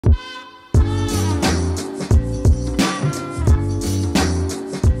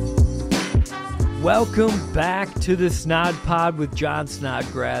Welcome back to the Snod Pod with John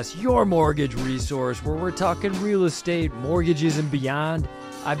Snodgrass, your mortgage resource where we're talking real estate, mortgages, and beyond.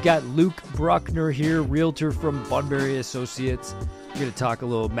 I've got Luke Bruckner here, realtor from Bunbury Associates. We're going to talk a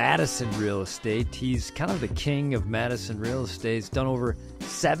little Madison real estate. He's kind of the king of Madison real estate. He's done over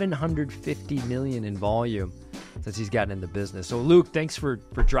 $750 million in volume since he's gotten in the business. So, Luke, thanks for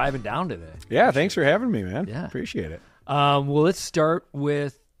driving down today. Yeah, thanks for having me, man. Yeah. Appreciate it. Well, let's start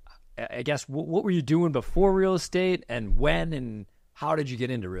with, I guess, what were you doing before real estate, and when and how did you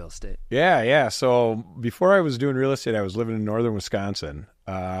get into real estate? Yeah. So before I was doing real estate, I was living in northern Wisconsin.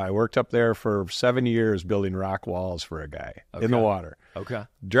 I worked up there for 7 years building rock walls for a guy in the water. Okay.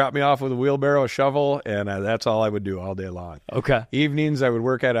 Dropped me off with a wheelbarrow, a shovel, and that's all I would do all day long. Okay. Evenings, I would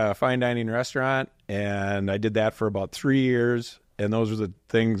work at a fine dining restaurant, and I did that for about 3 years. And those are the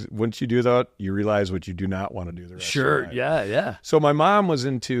things, once you do that, you realize what you do not want to do the rest of your life. Yeah. So my mom was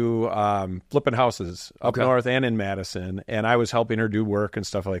into flipping houses up north and in Madison, and I was helping her do work and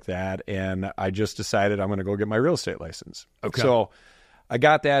stuff like that. And I just decided I'm going to go get my real estate license. Okay. So I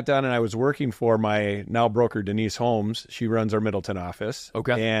got that done, and I was working for my now broker, Denise Holmes. She runs our Middleton office.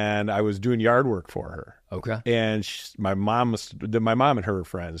 Okay. And I was doing yard work for her. Okay. And my mom and her were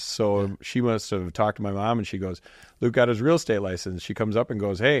friends. So she must have talked to my mom, and she goes, Luke got his real estate license. She comes up and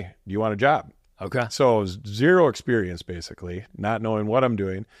goes, hey, do you want a job? Okay. So it was zero experience, basically, not knowing what I'm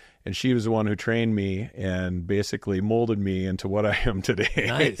doing. And she was the one who trained me and basically molded me into what I am today.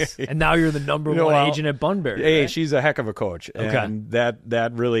 Nice. And now you're the number one agent at Bunbury. Hey, right? She's a heck of a coach. Okay. And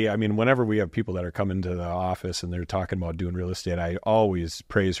that really, I mean, whenever we have people that are coming to the office and they're talking about doing real estate, I always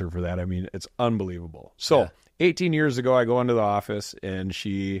praise her for that. I mean, it's unbelievable. So 18 years ago, I go into the office, and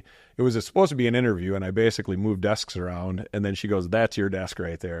it was supposed to be an interview, and I basically moved desks around, and then she goes, that's your desk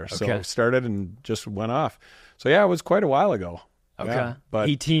right there. Okay. So I started and just went off. So yeah, it was quite a while ago. Okay. Yeah, but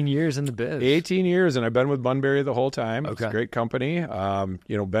 18 years in the biz. 18 years, and I've been with Bunbury the whole time. Okay. It's a great company.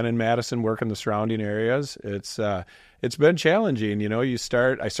 Been in Madison, working the surrounding areas. It's been challenging.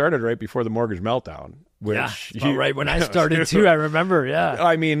 I started right before the mortgage meltdown. Which right when I started too, I remember. Yeah.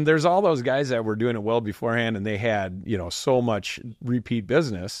 I mean, there's all those guys that were doing it well beforehand, and they had, so much repeat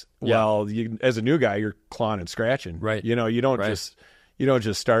business. Yeah. Well, as a new guy, you're clawing and scratching. Right. You don't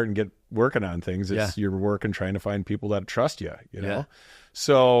just start and get working on things. It's you're working, trying to find people that trust you, know? Yeah.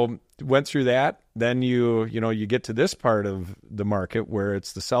 So went through that. Then you get to this part of the market where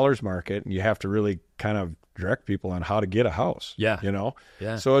it's the seller's market, and you have to really kind of direct people on how to get a house. Yeah.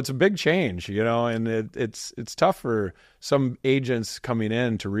 Yeah. So it's a big change, and it's tough for some agents coming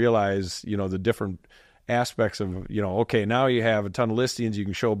in to realize, the different aspects of, okay, now you have a ton of listings, you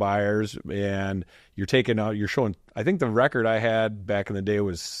can show buyers, and you're showing, I think the record I had back in the day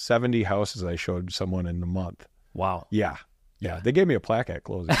was 70 houses I showed someone in a month. Wow. Yeah. They gave me a plaque at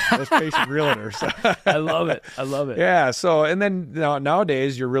closing. Those patient realtors. I love it. Yeah. So, and then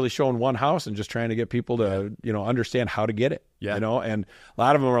nowadays you're really showing one house and just trying to get people to, understand how to get it. Yeah. And a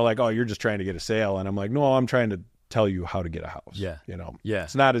lot of them are like, oh, you're just trying to get a sale. And I'm like, no, I'm trying to tell you how to get a house. Yeah. Yeah.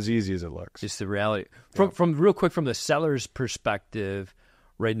 It's not as easy as it looks. Just the reality. From real quick, from the seller's perspective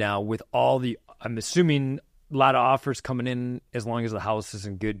right now, with I'm assuming a lot of offers coming in as long as the house is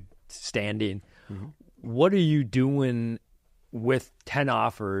in good standing. Mm-hmm. What are you doing with 10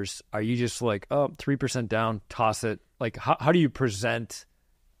 offers? Are you just like, 3% down, toss it? Like, how do you present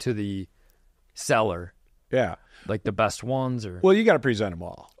to the seller? Like the best ones, or? Well, you got to present them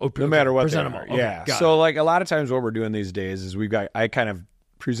all, no matter what. Present them all. Okay, yeah. So like a lot of times what we're doing these days is I kind of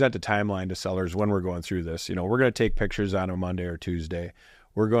present a timeline to sellers when we're going through this. We're going to take pictures on a Monday or Tuesday.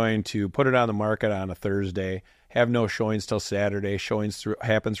 We're going to put it on the market on a Thursday, have no showings till Saturday. Showings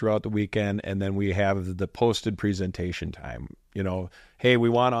happen throughout the weekend, and then we have the posted presentation time. Hey, we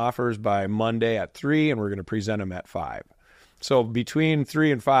want offers by Monday at 3, and we're going to present them at 5. So between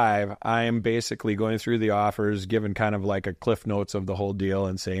 3 and 5, I'm basically going through the offers, giving kind of like a cliff notes of the whole deal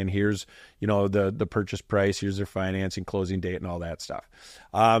and saying, here's, the purchase price, here's their financing, closing date, and all that stuff.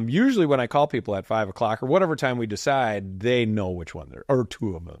 Usually when I call people at 5 o'clock or whatever time we decide, they know which one or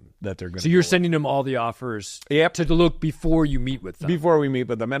two of them that they're going to. So you're sending them all the offers to look before you meet with them. Before we meet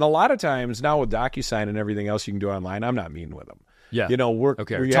with them. And a lot of times now with DocuSign and everything else you can do online, I'm not meeting with them. Yeah.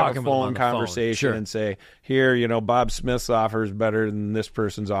 We have a phone conversation and say, here, Bob Smith's offer is better than this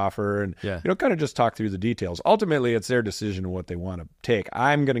person's offer. And, kind of just talk through the details. Ultimately, it's their decision of what they want to take.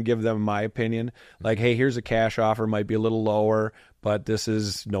 I'm going to give them my opinion. Like, hey, here's a cash offer, might be a little lower, but this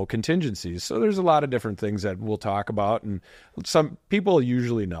is no contingencies. So there's a lot of different things that we'll talk about. And some people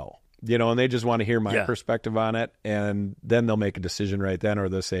usually know. And they just want to hear my perspective on it, and then they'll make a decision right then, or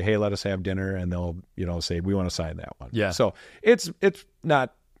they'll say, hey, let us have dinner, and they'll, say, we want to sign that one. Yeah. So it's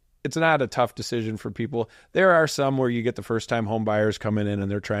not it's not a tough decision for people. There are some where you get the first-time home buyers coming in and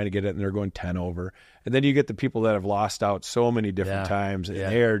they're trying to get it and they're going 10 over. And then you get the people that have lost out so many different times and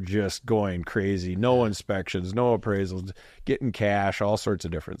they're just going crazy. No inspections, no appraisals, getting cash, all sorts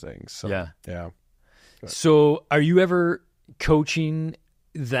of different things. So, yeah. So are you ever coaching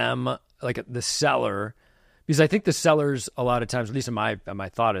them, like the seller? Because I think the sellers, a lot of times, at least in my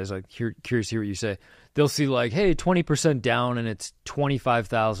thought is, like, curious to hear what you say. They'll see like, hey, 20% down and it's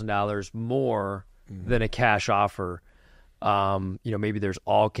 $25,000 more than a cash offer. Maybe there's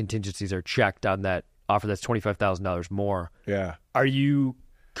all contingencies are checked on that offer that's $25,000 more. Yeah. Are you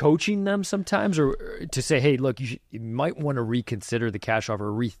coaching them sometimes, or to say, hey, look, you might want to reconsider the cash offer,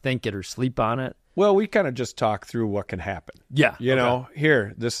 or rethink it, or sleep on it? Well, we kind of just talk through what can happen. Yeah. You know,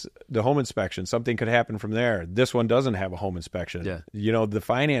 here, the home inspection, something could happen from there. This one doesn't have a home inspection. Yeah. You know, the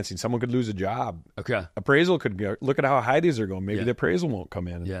financing, someone could lose a job. Okay. Appraisal could go, look at how high these are going. Maybe the appraisal won't come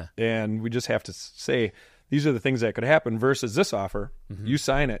in. Yeah. And we just have to say, these are the things that could happen versus this offer. You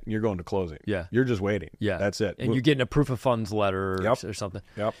sign it and you're going to closing. Yeah. You're just waiting. Yeah. That's it. And you're getting a proof of funds letter or something.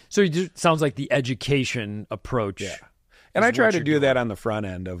 Yep. So it sounds like the education approach. Yeah. And I try to do that on the front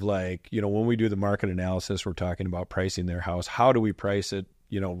end of, like, you know, when we do the market analysis, we're talking about pricing their house. How do we price it?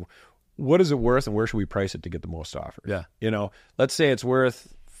 You know, what is it worth and where should we price it to get the most offers? Yeah. You know, let's say it's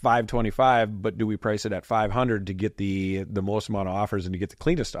worth $525, but do we price it at $500 to get the most amount of offers and to get the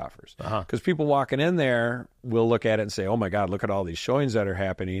cleanest offers? Because people walking in there will look at it and say, oh my God, look at all these showings that are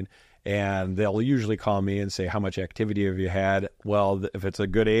happening. And they'll usually call me and say, how much activity have you had? Well, if it's a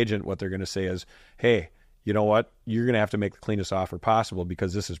good agent, what they're going to say is, hey, you know what? You're going to have to make the cleanest offer possible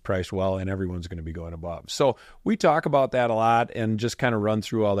because this is priced well and everyone's going to be going above. So we talk about that a lot and just kind of run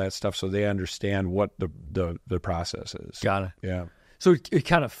through all that stuff so they understand what the process is. Got it. Yeah. So it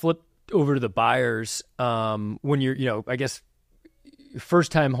kind of flipped over to the buyers. When you're, you know, I guess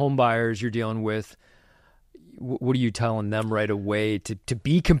first-time home buyers you're dealing with, what are you telling them right away to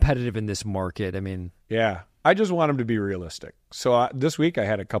be competitive in this market? I mean, yeah. I just want them to be realistic. So this week I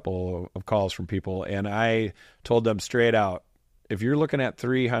had a couple of calls from people, and I told them straight out, if you're looking at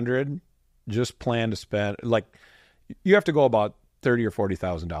 300, just plan to spend, like, you have to go about $30,000 or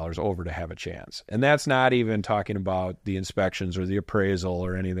 $40,000 over to have a chance. And that's not even talking about the inspections or the appraisal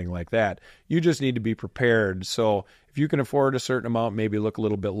or anything like that. You just need to be prepared. So if you can afford a certain amount, maybe look a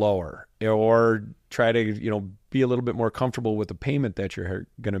little bit lower, or try to, you know, be a little bit more comfortable with the payment that you're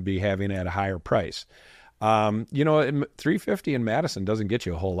going to be having at a higher price. You know, $350 in Madison doesn't get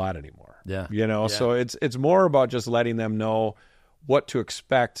you a whole lot anymore. Yeah. You know, so it's more about just letting them know what to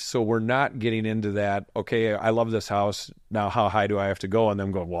expect. So we're not getting into that, okay, I love this house. Now how high do I have to go? And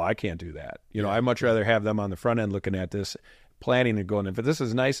them going, well, I can't do that. You know, I'd much rather have them on the front end looking at this, planning and going, if this is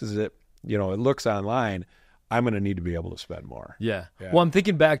as nice as it, you know, it looks online, I'm going to need to be able to spend more. Yeah. Well, I'm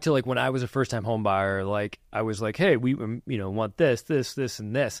thinking back to, like, when I was a first-time home buyer, like, I was like, hey, we, you know, want this,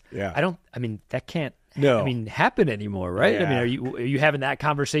 and this. Yeah. I mean, that can't, No. happen anymore, right? Yeah. I mean, are you having that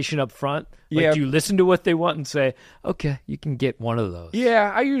conversation up front? Like, Yeah. do you listen to what they want and say, okay, you can get one of those?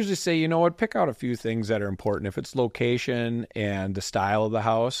 Yeah, I usually say, you know what, pick out a few things that are important. If it's location and the style of the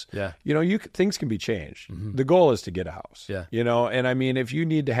house, you know, things can be changed. The goal is to get a house. Yeah. You know, and I mean, if you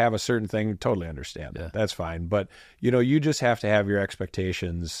need to have a certain thing, totally understand that. That's fine. But, you know, you just have to have your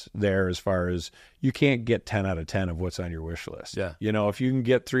expectations there as far as you can't get 10 out of 10 of what's on your wish list. Yeah. You know, if you can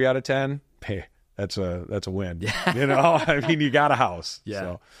get 3 out of 10, hey, that's a win. You know, I mean, you got a house. Yeah.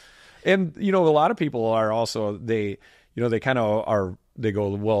 So. And, you know, a lot of people are also, they go,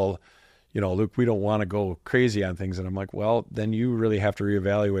 well, you know, Luke, we don't want to go crazy on things. And I'm like, well, then you really have to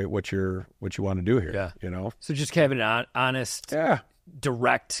reevaluate what you want to do here. Yeah. You know? So just having an honest,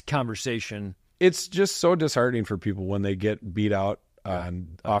 direct conversation. It's just so disheartening for people when they get beat out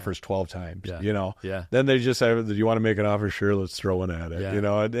on offers 12 times, you know? Yeah. Then they just say, do you want to make an offer? Sure, let's throw one at it. Yeah. You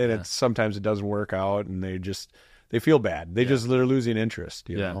know, and it's sometimes it doesn't work out and they feel bad. They're losing interest,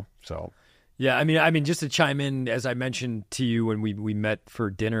 you know? So. Yeah, I mean, just to chime in, as I mentioned to you when we met for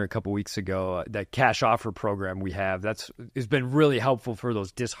dinner a couple weeks ago, that cash offer program we have, has been really helpful for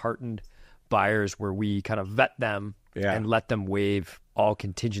those disheartened buyers, where we kind of vet them and let them waive all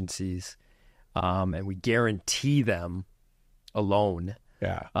contingencies, and we guarantee them a loan.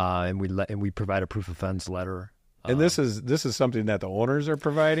 Yeah, and we provide a proof of funds letter. And this is something that the owners are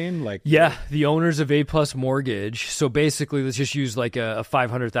providing, like the owners of A+ Mortgage. So basically, let's just use like a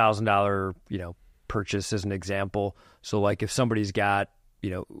 $500,000 purchase as an example. So like if somebody's got,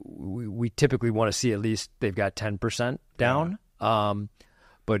 we typically want to see at least they've got 10% down,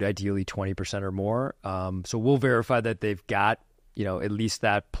 but ideally 20% or more. So we'll verify that they've got at least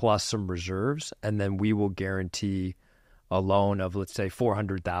that plus some reserves, and then we will guarantee a loan of, let's say,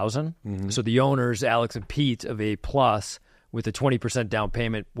 $400,000. So the owners, Alex and Pete of A Plus, with a 20% down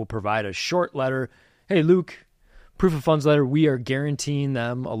payment, will provide a short letter. Hey, Luke, proof of funds letter. We are guaranteeing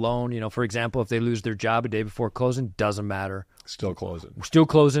them a loan. For example, if they lose their job a day before closing, doesn't matter. Still closing. We're still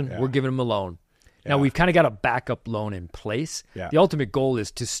closing. Yeah. We're giving them a loan. Yeah. Now, we've kind of got a backup loan in place. Yeah. The ultimate goal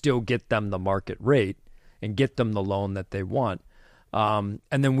is to still get them the market rate and get them the loan that they want. And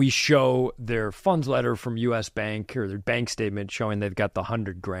then we show their funds letter from U.S. Bank or their bank statement showing they've got the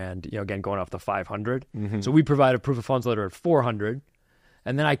 $100,000, again, going off the 500. So we provide a proof of funds letter at 400.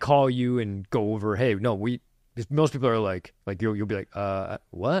 And then I call you and go over, hey, no, because most people are like you'll be like,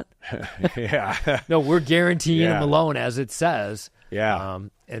 what? Yeah. No, we're guaranteeing them a loan as it says. Yeah.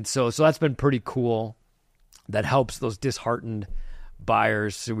 And so that's been pretty cool. That helps those disheartened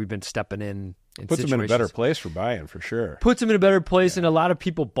buyers. So we've been stepping in Puts them in a better place for buying, for sure. Puts them in a better place, and a lot of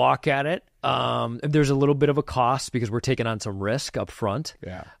people balk at it. There's a little bit of a cost because we're taking on some risk up front.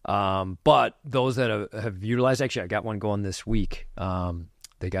 Yeah. But those that have utilized, actually, I got one going this week.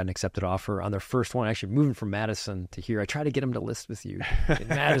 They got an accepted offer on their first one, actually moving from Madison to here. I tried to get them to list with you in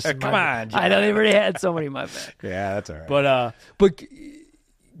Madison. Come on, John. I know they've already had somebody in my back. Yeah, that's all right. But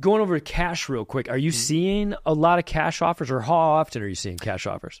going over to cash real quick, are you seeing a lot of cash offers, or how often are you seeing cash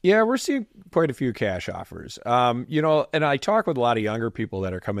offers? Yeah, we're seeing quite a few cash offers. And I talk with a lot of younger people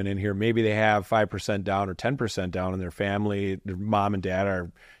that are coming in here. Maybe they have 5% down or 10% down in their family. Their mom and dad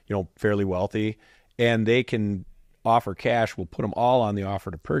are, fairly wealthy, and they can offer cash. We'll put them all on the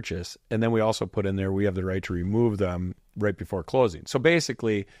offer to purchase, and then we also put in there we have the right to remove them right before closing. So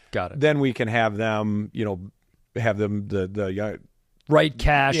basically, got it. Then we can have them, have them the right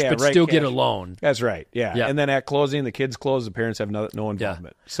cash, but right still cash. Get a loan. That's right. Yeah. Yeah. And then at closing, the kids close, the parents have no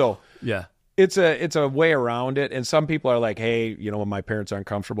involvement. Yeah. So yeah, it's a way around it. And some people are like, hey, when my parents aren't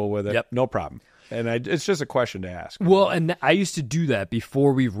comfortable with it, no problem. And it's just a question to ask. Well, and I used to do that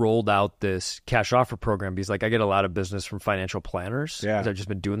before we rolled out this cash offer program, because I get a lot of business from financial planners. Yeah. I've just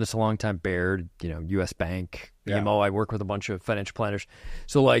been doing this a long time. Baird, U.S. Bank, BMO. I work with a bunch of financial planners.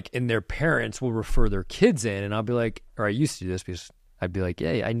 So and their parents will refer their kids in, and I'll be like, or I used to do this because I'd be like,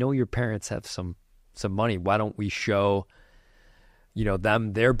 hey, I know your parents have some money. Why don't we show,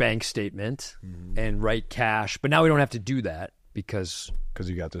 them their bank statement and write cash? But now we don't have to do that because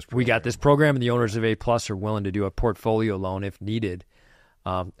you got this program. We got this program, and the owners of A Plus are willing to do a portfolio loan if needed.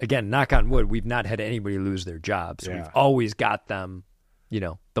 Again, knock on wood, we've not had anybody lose their jobs. So we've always got them,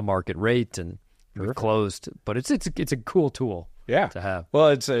 the market rate, and we've closed. But it's a cool tool. To have. Well,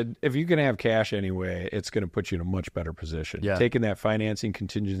 if you can have cash anyway, it's going to put you in a much better position. Yeah. Taking that financing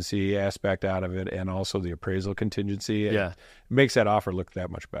contingency aspect out of it, and also the appraisal contingency, it makes that offer look that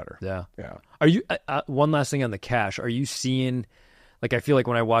much better. Yeah. Yeah. Are you one last thing on the cash? Are you seeing, I feel like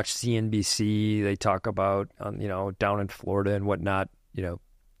when I watch CNBC, they talk about down in Florida and whatnot,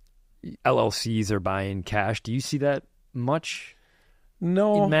 LLCs are buying cash. Do you see that much?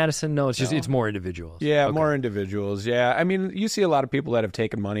 No. In Madison, no. It's just it's more individuals. Yeah, okay. More individuals. Yeah, I mean, you see a lot of people that have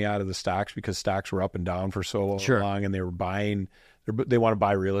taken money out of the stocks because stocks were up and down for so long, and they were buying. They want to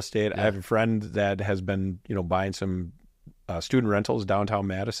buy real estate. Yeah. I have a friend that has been, buying some student rentals downtown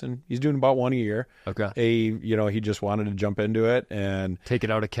Madison. He's doing about one a year. Okay. He just wanted to jump into it and take it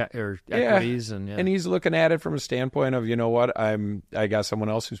out of equities, and he's looking at it from a standpoint of, I got someone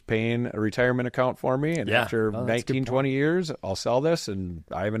else who's paying a retirement account for me, and after 19, 20 years, I'll sell this, and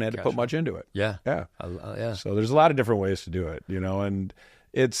I haven't had to put much into it. Yeah. Yeah. So there's a lot of different ways to do it, and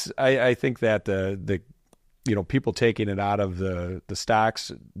it's I think that the people taking it out of the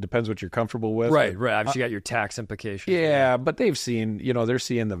stocks depends what you're comfortable with. Right. Obviously, you got your tax implications. Yeah, but they've seen, they're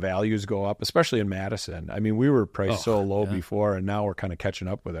seeing the values go up, especially in Madison. I mean, we were priced so low before, and now we're kind of catching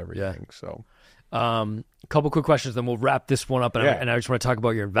up with everything. Yeah. So, a couple quick questions, then we'll wrap this one up. And I just want to talk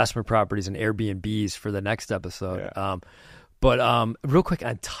about your investment properties and Airbnbs for the next episode. Yeah. But real quick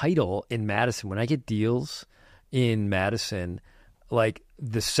on title in Madison, when I get deals in Madison,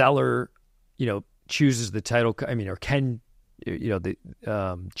 the seller, chooses the title, or can,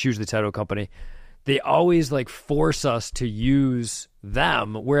 choose the title company. They always force us to use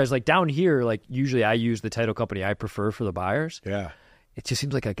them. Whereas down here, usually I use the title company I prefer for the buyers. Yeah. It just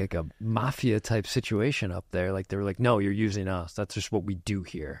seems like a mafia type situation up there. They're like, no, you're using us. That's just what we do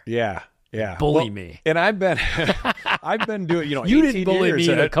here. Yeah. Yeah. Bully me. And I've been doing, you didn't bully me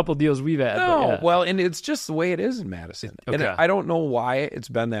in a a couple deals we've had. No, well, and it's just the way it is in Madison. Okay. And I don't know why it's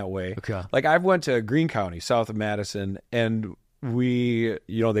been that way. Okay. I've went to Greene County, south of Madison, and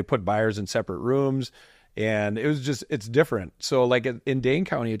they put buyers in separate rooms, and it's different. So in Dane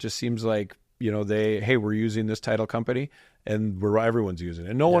County, it just seems like, we're using this title company. and where everyone's using it.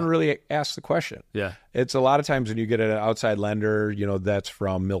 And no one really asks the question. Yeah. It's a lot of times when you get an outside lender, that's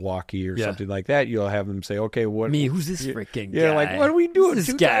from Milwaukee or something like that, you'll have them say, okay, who's this freaking guy? Yeah, like, what are we doing? Who's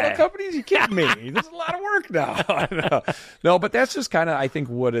Two this guy? title companies? You kidding me? This is a lot of work now. No, but that's just kind of, I think,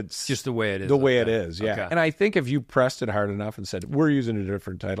 what it's... Just the way it is. The way it is, yeah. Okay. And I think if you pressed it hard enough and said, we're using a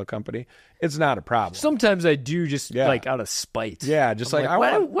different title company, it's not a problem. Sometimes I do just like out of spite. Yeah, just I'm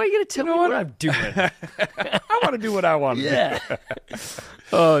why are you going to tell me what I'm doing? I want to do what I want to do. Yeah.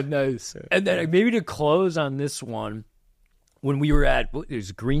 Oh, nice. And then maybe to close on this one, when we were at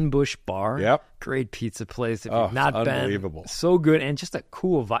Greenbush Bar, great pizza place. If you've not unbelievable. Been, so good, and just a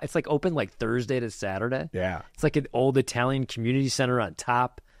cool vibe. It's like open like Thursday to Saturday. Yeah, it's like an old Italian community center on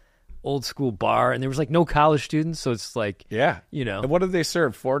top. Old school bar, and there was like no college students, so it's like, And what did they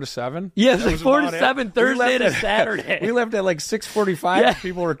serve? 4 to 7? Yeah, it was like 4 to 7 Thursday to Saturday. We left at like 6:45. Yeah.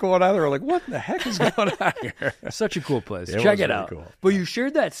 People were going out there. We're like, what the heck is going on here? Such a cool place. Check it out. Cool. But you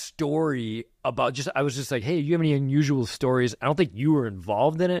shared that story about I was just like, hey, you have any unusual stories? I don't think you were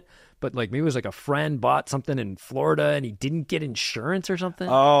involved in it, but like maybe it was like a friend bought something in Florida and he didn't get insurance or something.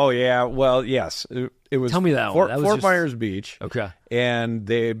 Oh yeah, well yes, it was. Tell me that one. That was Fort Myers Beach. Okay, and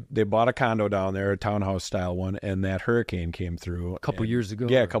they bought a condo down there, a townhouse style one, and that hurricane came through a couple years ago.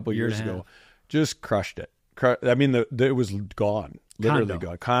 Yeah, a couple years ago, just crushed it. I mean, it was gone. Literally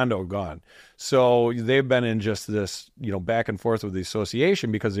gone. Condo gone. So they've been in just this, back and forth with the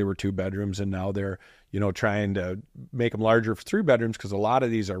association because they were 2 bedrooms, and now they're, trying to make them larger for 3 bedrooms because a lot of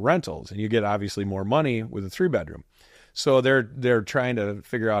these are rentals, and you get obviously more money with a 3 bedroom. So they're trying to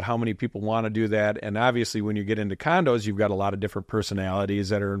figure out how many people want to do that, and obviously when you get into condos, you've got a lot of different personalities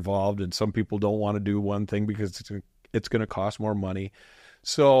that are involved, and some people don't want to do one thing because it's going to cost more money.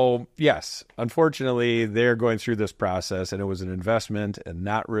 So, yes, unfortunately, they're going through this process, and it was an investment and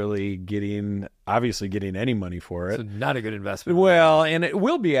not really getting any money for it. So not a good investment. Well, and it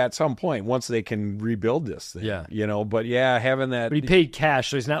will be at some point once they can rebuild this thing. Yeah. But having that. But he paid cash,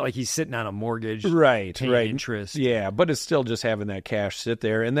 so it's not like he's sitting on a mortgage. Right. Interest. Yeah, but it's still just having that cash sit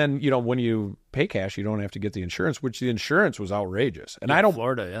there. And then, when you pay cash, you don't have to get the insurance, which the insurance was outrageous. And I don't.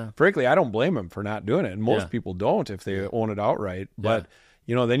 Florida, frankly, I don't blame him for not doing it. And most people don't if they own it outright. But.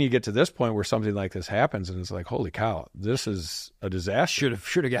 Then you get to this point where something like this happens, and it's like, holy cow, this is a disaster.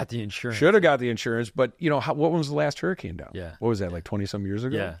 Should have got the insurance. Should have got the insurance, but what was the last hurricane down? Yeah. What was that, like 20-some years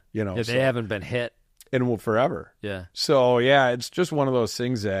ago? Yeah. They haven't been hit. And forever. Yeah. So, it's just one of those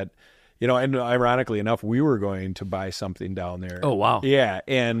things that, and ironically enough, we were going to buy something down there. Oh, wow. Yeah,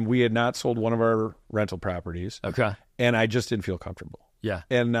 and we had not sold one of our rental properties. Okay. And I just didn't feel comfortable. Yeah.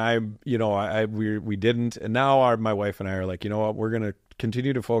 And we didn't. And now my wife and I are like, we're going to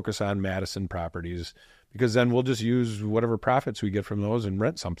continue to focus on Madison properties because then we'll just use whatever profits we get from those and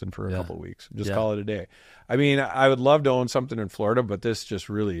rent something for a couple of weeks. Just call it a day. I mean, I would love to own something in Florida, but this just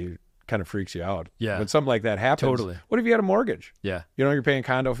really kind of freaks you out. Yeah. When something like that happens. Totally. What if you had a mortgage? Yeah. You're paying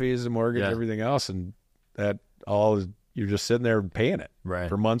condo fees, the mortgage, everything else, and that all is, you're just sitting there paying it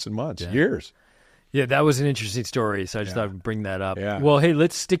for months and months, years. Yeah, that was an interesting story, so I just thought I'd bring that up. Yeah. Well, hey,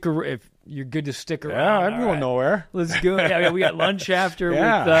 let's stick around. If you're good to stick around. Yeah, I'm going nowhere. Let's go. Yeah, we got lunch after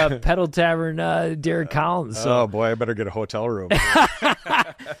with Pedal Tavern Derek Collins. So. Oh, boy, I better get a hotel room.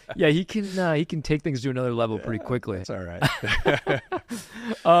 Yeah, he can take things to another level pretty quickly. That's all right.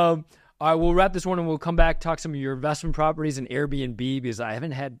 All right, we'll wrap this one, and we'll come back, talk some of your investment properties and Airbnb, because I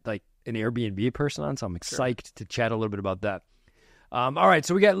haven't had like an Airbnb person on, so I'm psyched to chat a little bit about that. All right,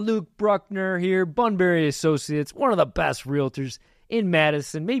 so we got Luke Bruckner here, Bunbury Associates, one of the best realtors in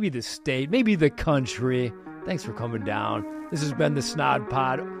Madison, maybe the state, maybe the country. Thanks for coming down. This has been the Snod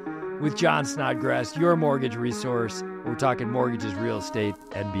Pod with John Snodgrass, your mortgage resource. We're talking mortgages, real estate,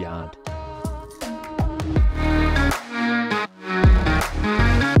 and beyond.